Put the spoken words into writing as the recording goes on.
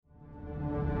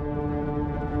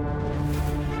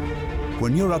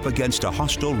When you're up against a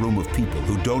hostile room of people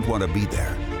who don't want to be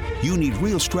there, you need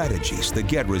real strategies that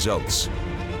get results.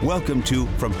 Welcome to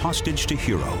From Hostage to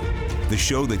Hero, the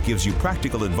show that gives you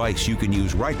practical advice you can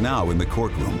use right now in the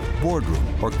courtroom,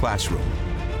 boardroom, or classroom.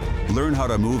 Learn how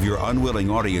to move your unwilling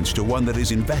audience to one that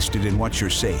is invested in what you're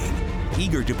saying,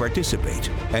 eager to participate,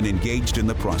 and engaged in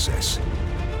the process.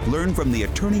 Learn from the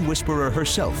attorney whisperer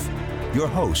herself, your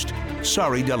host,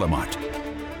 Sari Delamotte.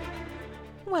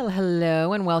 Well,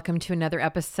 hello, and welcome to another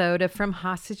episode of From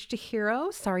Hostage to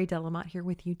Hero. Sari Delamotte here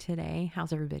with you today.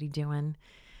 How's everybody doing?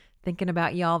 Thinking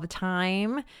about you all the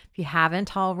time. If you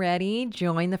haven't already,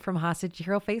 join the From Hostage to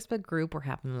Hero Facebook group. We're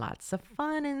having lots of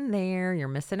fun in there. You're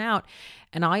missing out.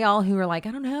 And all y'all who are like,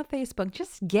 I don't have Facebook,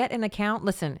 just get an account.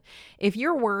 Listen, if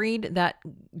you're worried that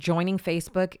joining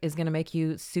Facebook is going to make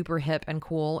you super hip and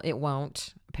cool, it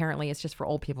won't. Apparently, it's just for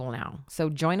old people now. So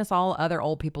join us all other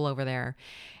old people over there,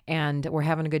 and we're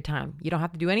having a good time. You don't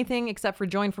have to do anything except for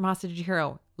join From Hostage to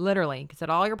Hero. Literally, set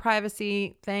all your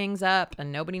privacy things up,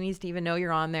 and nobody needs to even know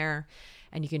you're on there,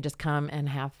 and you can just come and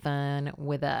have fun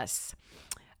with us.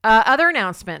 Other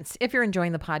announcements. If you're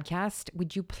enjoying the podcast,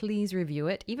 would you please review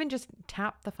it? Even just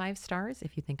tap the 5 stars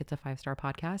if you think it's a 5-star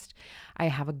podcast. I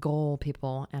have a goal,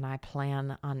 people, and I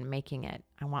plan on making it.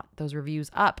 I want those reviews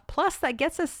up. Plus, that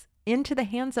gets us into the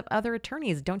hands of other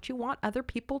attorneys. Don't you want other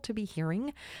people to be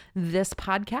hearing this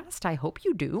podcast? I hope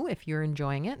you do if you're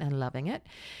enjoying it and loving it.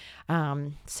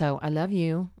 So I love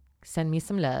you. Send me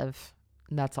some love.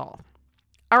 That's all.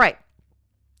 All right.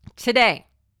 Today,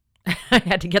 I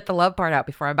had to get the love part out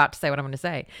before I'm about to say what I'm going to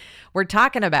say. We're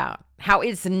talking about how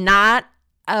it's not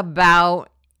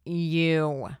about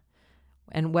you.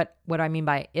 And what I mean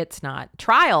by it's not.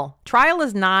 Trial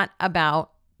is not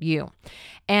about you.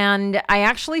 And I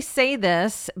actually say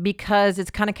this because it's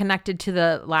kind of connected to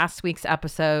the last week's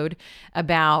episode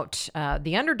about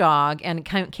the underdog, and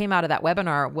it came out of that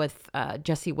webinar with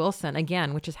Jesse Wilson,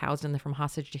 again, which is housed in the From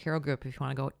Hostage to Hero group if you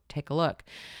want to go take a look.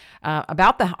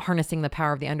 About the harnessing the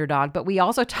power of the underdog, but we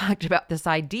also talked about this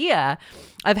idea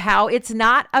of how it's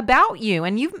not about you.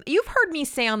 And you've heard me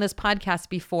say on this podcast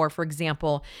before, for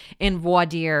example, in voir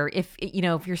dire, if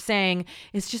you're saying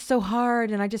it's just so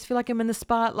hard and I just feel like I'm in the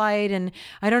spotlight and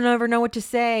I don't ever know what to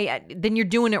say, then you're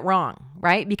doing it wrong,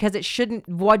 right? Because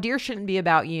voir dire shouldn't be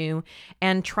about you,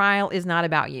 and trial is not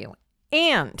about you.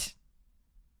 And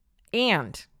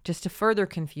just to further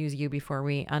confuse you before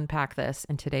we unpack this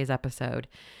in today's episode,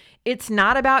 it's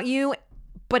not about you,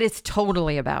 but it's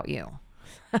totally about you.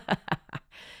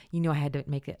 I had to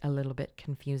make it a little bit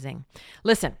confusing.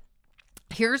 Listen,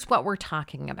 here's what we're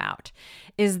talking about,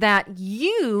 is that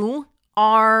you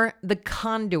are the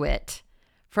conduit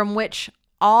from which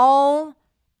all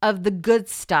of the good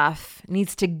stuff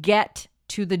needs to get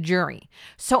to the jury.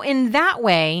 So in that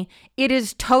way, it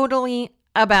is totally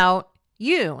about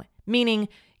you, meaning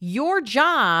your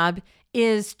job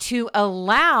is to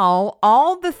allow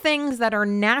all the things that are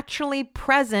naturally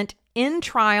present in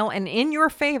trial and in your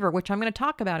favor, which I'm going to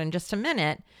talk about in just a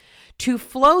minute, to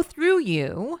flow through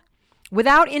you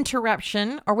without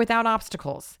interruption or without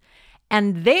obstacles.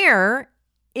 And there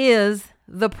is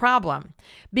the problem.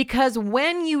 Because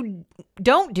when you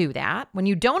don't do that, when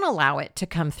you don't allow it to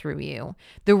come through you,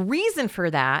 the reason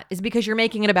for that is because you're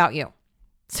making it about you.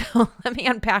 So let me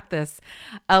unpack this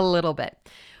a little bit.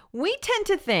 We tend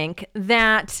to think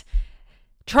that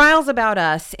trial's about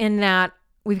us in that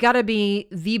we've got to be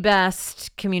the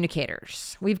best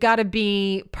communicators. We've got to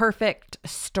be perfect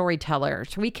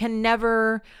storytellers. We can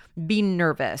never be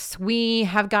nervous. We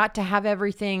have got to have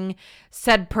everything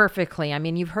said perfectly. I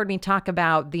mean, you've heard me talk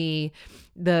about the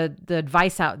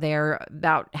advice out there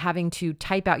about having to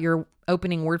type out your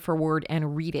opening word for word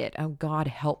and read it. Oh, God,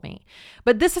 help me.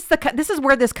 But this is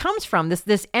where this comes from.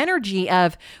 This energy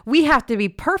of we have to be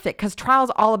perfect because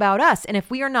trial's all about us. And if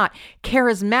we are not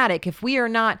charismatic, if we are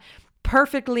not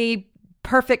perfect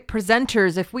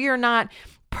presenters, if we are not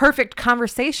perfect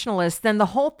conversationalists, then the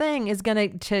whole thing is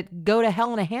going to go to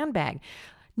hell in a handbag.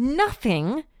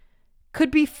 Nothing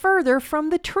could be further from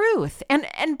the truth.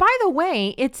 And by the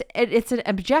way, it's an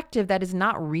objective that is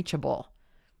not reachable.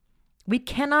 We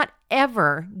cannot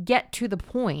ever get to the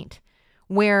point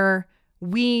where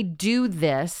we do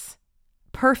this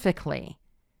perfectly,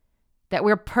 that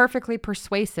we're perfectly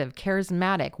persuasive,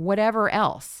 charismatic, whatever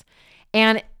else.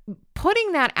 And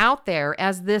putting that out there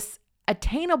as this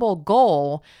attainable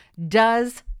goal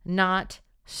does not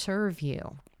serve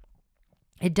you.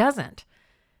 It doesn't.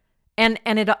 And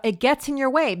it gets in your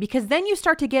way, because then you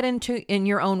start to get in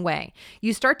your own way.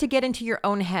 You start to get into your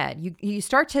own head. You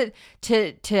start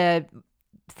to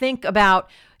think about,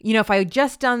 if I had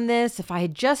just done this, if I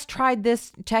had just tried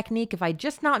this technique, if I had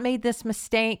just not made this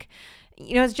mistake.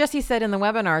 As Jesse said in the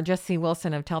webinar, Jesse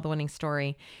Wilson of Tell the Winning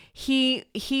Story, he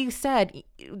said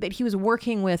that he was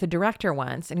working with a director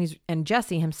once, and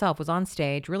Jesse himself was on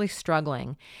stage really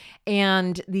struggling.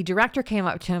 And the director came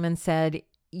up to him and said,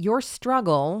 "Your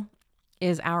struggle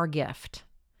is our gift."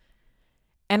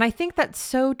 And I think that's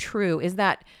so true, is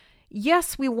that,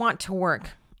 yes, we want to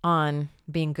work on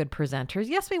being good presenters.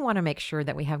 Yes, we want to make sure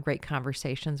that we have great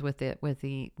conversations with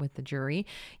the jury.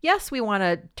 Yes, we want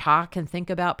to talk and think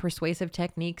about persuasive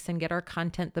techniques and get our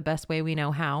content the best way we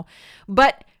know how.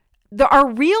 But our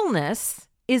realness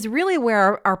is really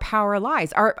where our power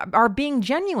lies, our being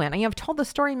genuine. I've told the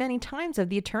story many times of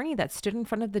the attorney that stood in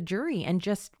front of the jury and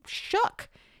just shook.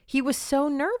 He was so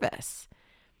nervous.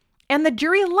 And the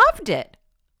jury loved it.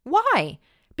 Why?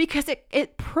 Because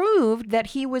it proved that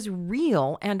he was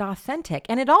real and authentic.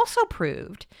 And it also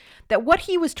proved that what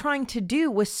he was trying to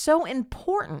do was so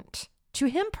important to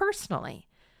him personally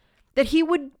that he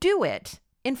would do it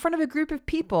in front of a group of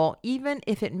people, even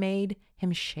if it made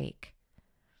him shake.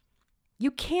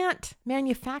 You can't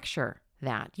manufacture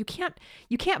that. You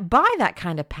can't buy that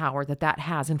kind of power that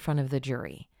has in front of the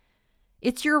jury.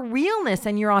 It's your realness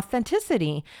and your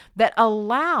authenticity that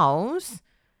allows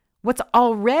what's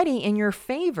already in your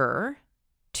favor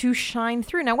to shine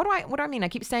through. Now, what do I mean? I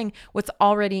keep saying what's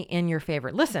already in your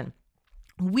favor. Listen,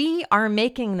 we are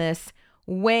making this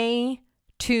way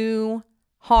too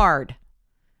hard.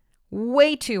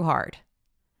 Way too hard.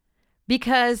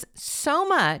 Because so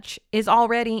much is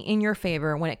already in your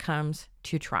favor when it comes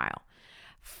to trial.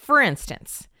 For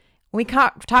instance, we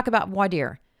talk about voir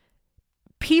dire.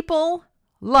 People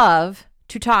love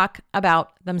to talk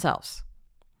about themselves.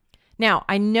 Now,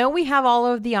 I know we have all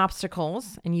of the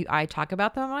obstacles, and I talk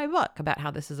about them in my book, about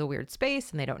how this is a weird space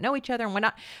and they don't know each other and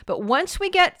whatnot. But once we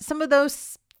get some of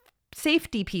those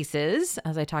safety pieces,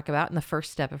 as I talk about in the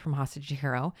first step of From Hostage to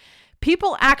Hero,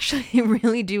 people actually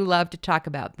really do love to talk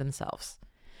about themselves.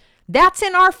 That's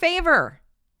in our favor.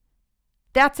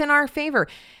 That's in our favor.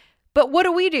 But what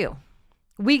do?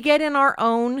 We get in our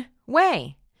own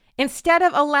way. Instead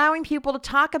of allowing people to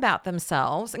talk about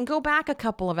themselves, and go back a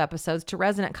couple of episodes to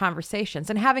resonant conversations,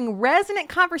 and having resonant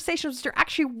conversations which are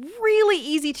actually really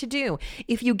easy to do.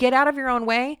 If you get out of your own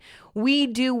way, we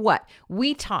do what?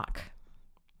 We talk.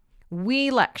 We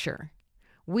lecture.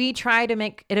 We try to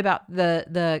make it about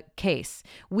the case.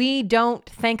 We don't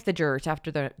thank the jurors after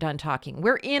they're done talking.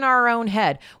 We're in our own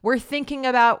head. We're thinking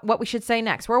about what we should say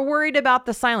next. We're worried about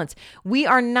the silence. We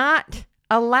are not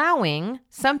allowing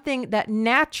something that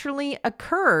naturally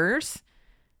occurs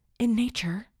in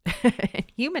nature, in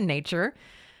human nature,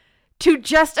 to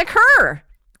just occur.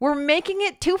 We're making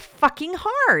it too fucking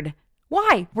hard.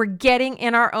 Why? We're getting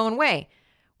in our own way.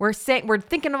 We're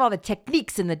thinking of all the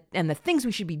techniques and the things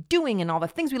we should be doing and all the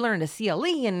things we learned at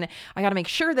CLE, and I got to make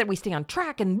sure that we stay on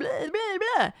track and blah, blah,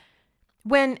 blah.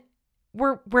 When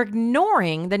we're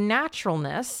ignoring the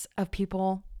naturalness of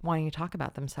people wanting to talk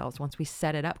about themselves once we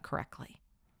set it up correctly.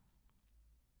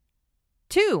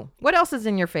 2, what else is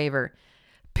in your favor?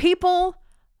 People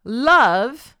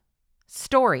love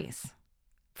stories.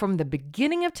 From the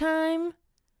beginning of time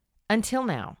until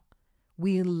now,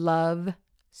 we love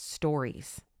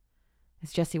stories.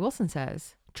 As Jesse Wilson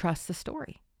says, trust the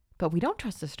story. But we don't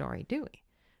trust the story, do we?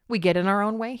 We get in our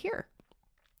own way here.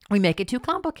 We make it too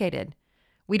complicated.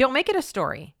 We don't make it a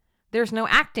story. There's no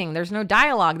acting. There's no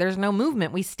dialogue. There's no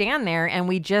movement. We stand there and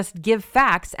we just give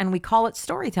facts and we call it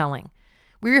storytelling.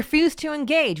 We refuse to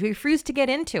engage. We refuse to get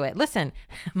into it. Listen,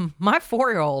 my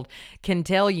 4-year-old can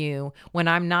tell you when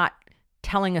I'm not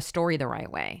telling a story the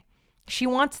right way. She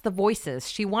wants the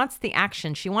voices. She wants the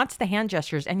action. She wants the hand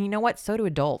gestures. And you know what? So do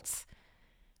adults.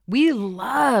 We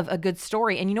love a good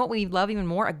story. And you know what we love even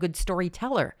more? A good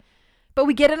storyteller. But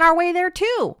we get in our way there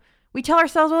too. We tell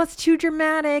ourselves, well, it's too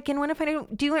dramatic. And what if I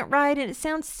don't do it right? And it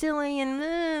sounds silly.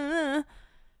 And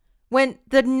when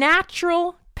the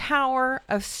natural power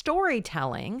of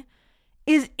storytelling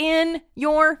is in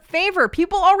your favor.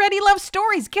 People already love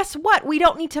stories. Guess what? We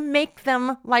don't need to make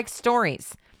them like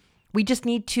stories. We just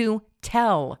need to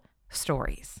tell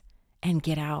stories and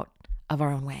get out of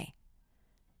our own way.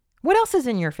 What else is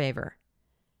in your favor?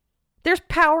 There's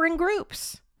power in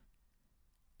groups.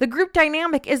 The group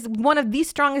dynamic is one of the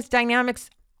strongest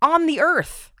dynamics on the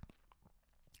earth.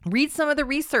 Read some of the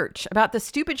research about the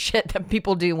stupid shit that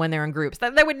people do when they're in groups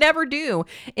that they would never do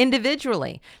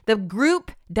individually. The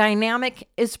group dynamic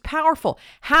is powerful.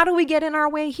 How do we get in our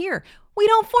way here? We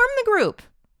don't form the group.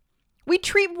 We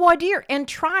treat voir dire and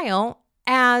trial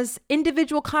as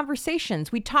individual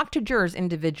conversations. We talk to jurors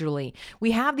individually.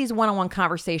 We have these one-on-one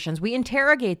conversations. We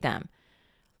interrogate them.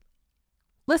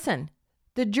 Listen,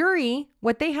 the jury,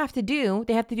 what they have to do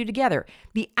together.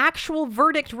 The actual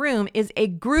verdict room is a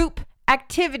group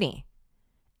activity.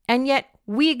 And yet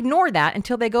we ignore that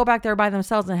until they go back there by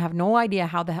themselves and have no idea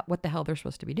what the hell they're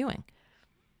supposed to be doing.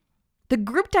 The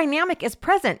group dynamic is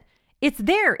present. It's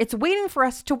there. It's waiting for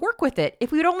us to work with it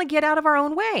if we would only get out of our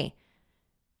own way.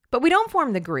 But we don't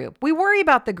form the group. We worry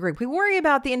about the group. We worry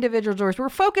about the individual jurors. We're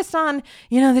focused on,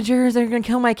 the jurors that are going to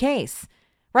kill my case,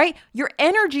 right? Your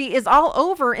energy is all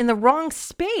over in the wrong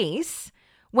space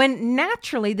when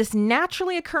this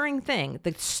naturally occurring thing,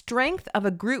 the strength of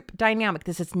a group dynamic,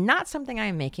 this is not something I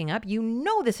am making up. You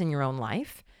know this in your own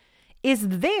life, is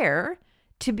there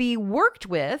to be worked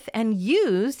with and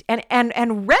used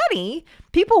and ready.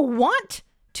 People want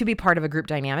to be part of a group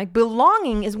dynamic.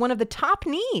 Belonging is one of the top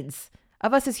needs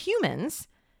of us as humans,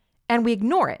 and we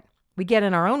ignore it. We get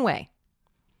in our own way.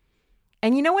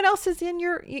 And you know what else is in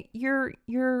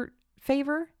your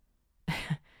favor?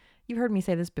 You've heard me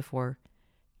say this before.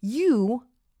 You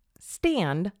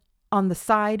stand on the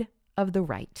side of the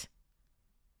right.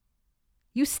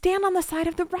 You stand on the side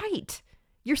of the right.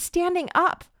 You're standing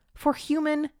up for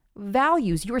human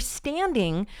values. You're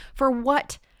standing for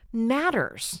what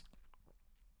matters.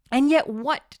 And yet,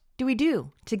 what do we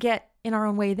do to get in our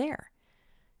own way there?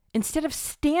 Instead of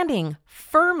standing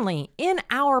firmly in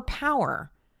our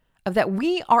power of that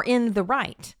we are in the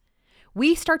right,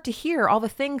 we start to hear all the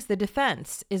things the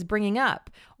defense is bringing up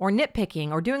or nitpicking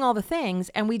or doing all the things,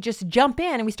 and we just jump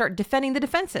in and we start defending the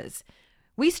defenses.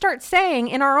 We start saying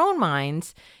in our own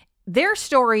minds, their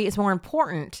story is more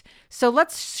important, so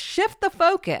let's shift the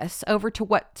focus over to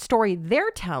what story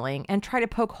they're telling and try to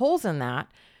poke holes in that,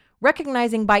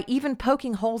 recognizing by even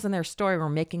poking holes in their story, we're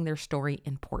making their story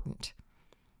important.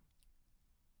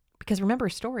 Because remember,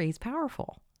 story is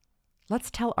powerful. Let's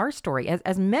tell our story.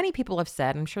 As many people have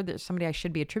said, I'm sure there's somebody I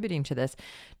should be attributing to this,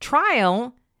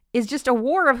 trial is just a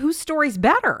war of whose story's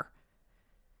better.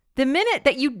 The minute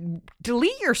that you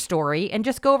delete your story and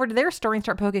just go over to their story and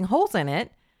start poking holes in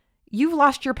it, you've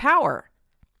lost your power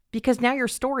because now your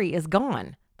story is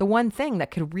gone. The one thing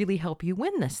that could really help you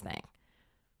win this thing.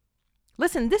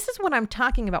 Listen, this is what I'm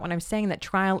talking about when I'm saying that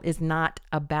trial is not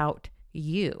about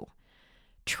you.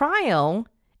 Trial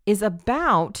is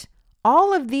about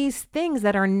all of these things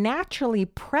that are naturally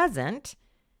present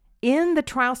in the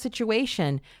trial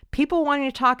situation. People wanting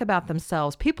to talk about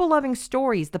themselves, people loving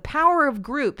stories, the power of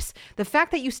groups, the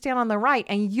fact that you stand on the right,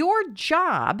 and your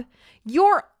job,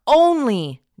 your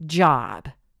only job,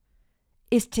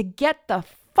 is to get the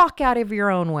fuck out of your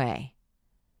own way.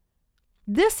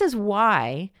 This is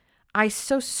why I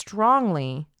so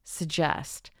strongly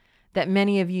suggest that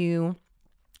many of you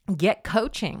get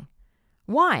coaching.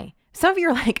 Why? Some of you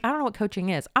are like, I don't know what coaching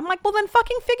is. I'm like, well, then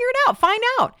fucking figure it out. Find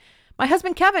out. My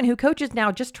husband, Kevin, who coaches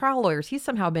now just trial lawyers, he's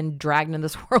somehow been dragged in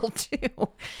this world too.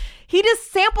 He does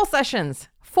sample sessions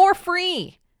for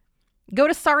free. Go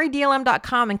to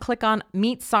saridlm.com and click on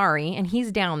Meet Sari, and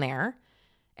he's down there.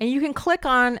 And you can click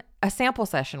on a sample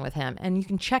session with him, and you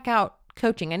can check out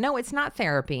coaching. And no, it's not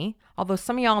therapy, although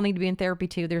some of y'all need to be in therapy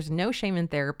too. There's no shame in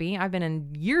therapy. I've been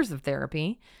in years of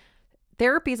therapy.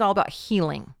 Therapy is all about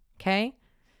healing, okay?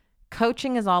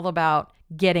 Coaching is all about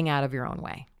getting out of your own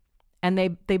way. And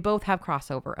they both have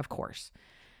crossover, of course.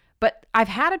 But I've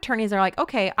had attorneys that are like,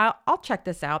 okay, I'll check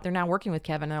this out. They're now working with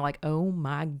Kevin. And they're like, oh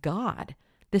my God,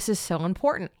 this is so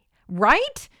important,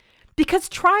 right? Because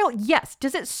trial, yes.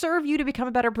 Does it serve you to become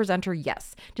a better presenter?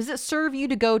 Yes. Does it serve you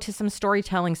to go to some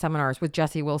storytelling seminars with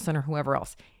Jesse Wilson or whoever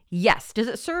else? Yes. Does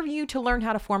it serve you to learn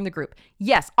how to form the group?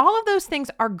 Yes. All of those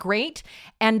things are great,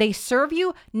 and they serve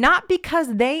you not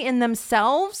because they in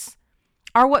themselves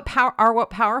are what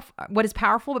is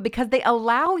powerful, but because they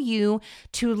allow you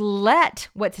to let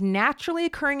what's naturally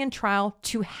occurring in trial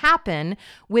to happen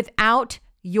without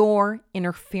your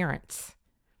interference.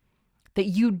 That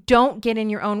you don't get in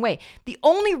your own way. The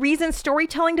only reason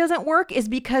storytelling doesn't work is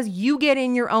because you get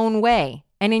in your own way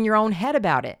and in your own head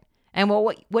about it and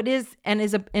what is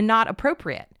not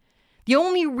appropriate. The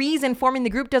only reason forming the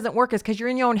group doesn't work is because you're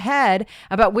in your own head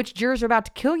about which jurors are about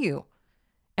to kill you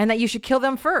and that you should kill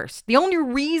them first. The only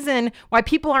reason why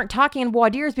people aren't talking in voir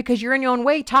dire is because you're in your own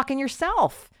way talking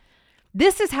yourself.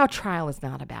 This is how trial is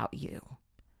not about you.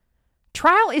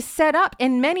 Trial is set up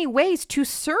in many ways to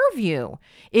serve you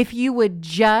if you would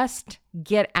just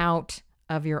get out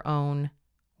of your own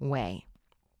way.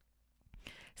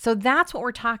 So that's what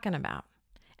we're talking about.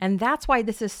 And that's why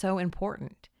this is so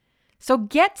important. So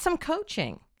get some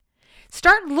coaching.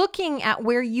 Start looking at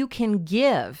where you can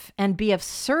give and be of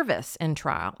service in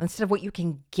trial instead of what you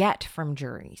can get from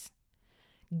juries.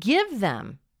 Give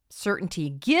them certainty,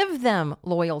 give them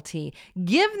loyalty,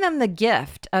 give them the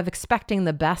gift of expecting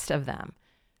the best of them.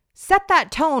 Set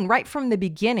that tone right from the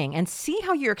beginning and see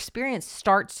how your experience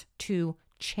starts to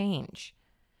change.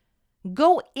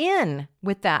 Go in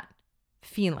with that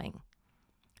feeling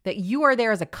that you are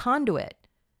there as a conduit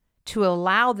to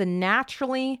allow the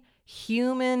naturally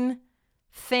human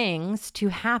things to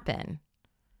happen.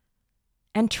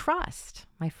 And trust,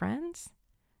 my friends.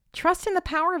 Trust in the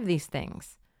power of these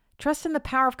things. Trust in the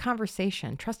power of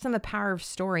conversation. Trust in the power of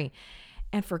story.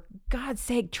 And for God's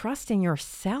sake, trust in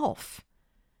yourself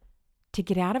to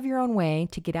get out of your own way,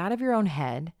 to get out of your own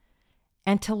head,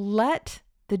 and to let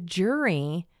the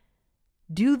jury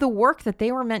do the work that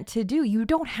they were meant to do. You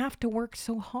don't have to work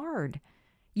so hard.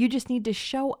 You just need to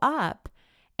show up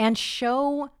and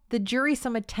show the jury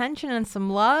some attention and some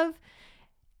love,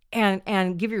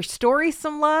 and give your story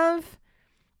some love,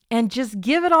 and just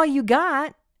give it all you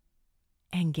got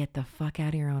and get the fuck out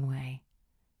of your own way.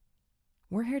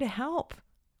 We're here to help.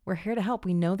 We're here to help.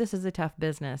 We know this is a tough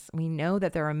business. We know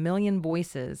that there are a million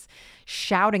voices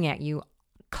shouting at you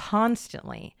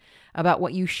constantly about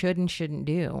what you should and shouldn't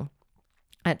do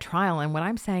at trial. And what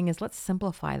I'm saying is, let's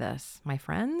simplify this, my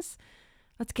friends.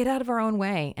 Let's get out of our own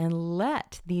way and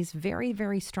let these very,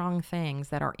 very strong things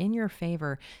that are in your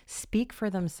favor speak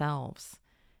for themselves.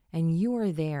 And you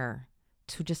are there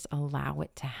to just allow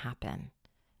it to happen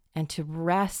and to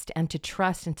rest and to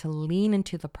trust and to lean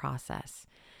into the process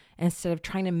instead of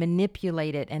trying to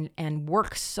manipulate it and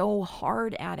work so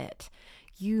hard at it.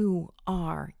 You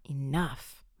are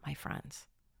enough, my friends.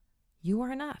 You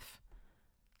are enough.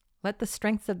 Let the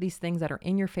strengths of these things that are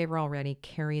in your favor already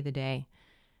carry the day,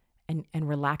 and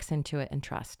relax into it and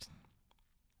trust.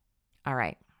 All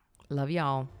right. Love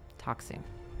y'all. Talk soon.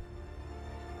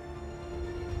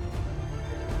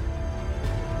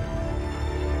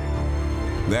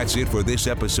 That's it for this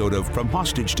episode of From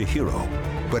Hostage to Hero.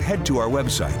 But head to our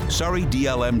website,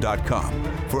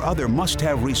 saridlm.com, for other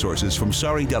must-have resources from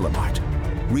Sari Delamotte.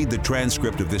 Read the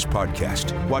transcript of this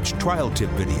podcast, watch trial tip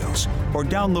videos, or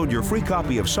download your free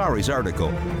copy of Sari's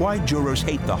article, Why Jurors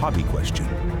Hate the Hobby Question.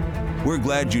 We're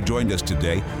glad you joined us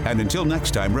today, and until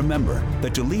next time, remember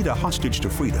that to lead a hostage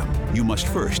to freedom, you must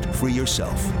first free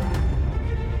yourself.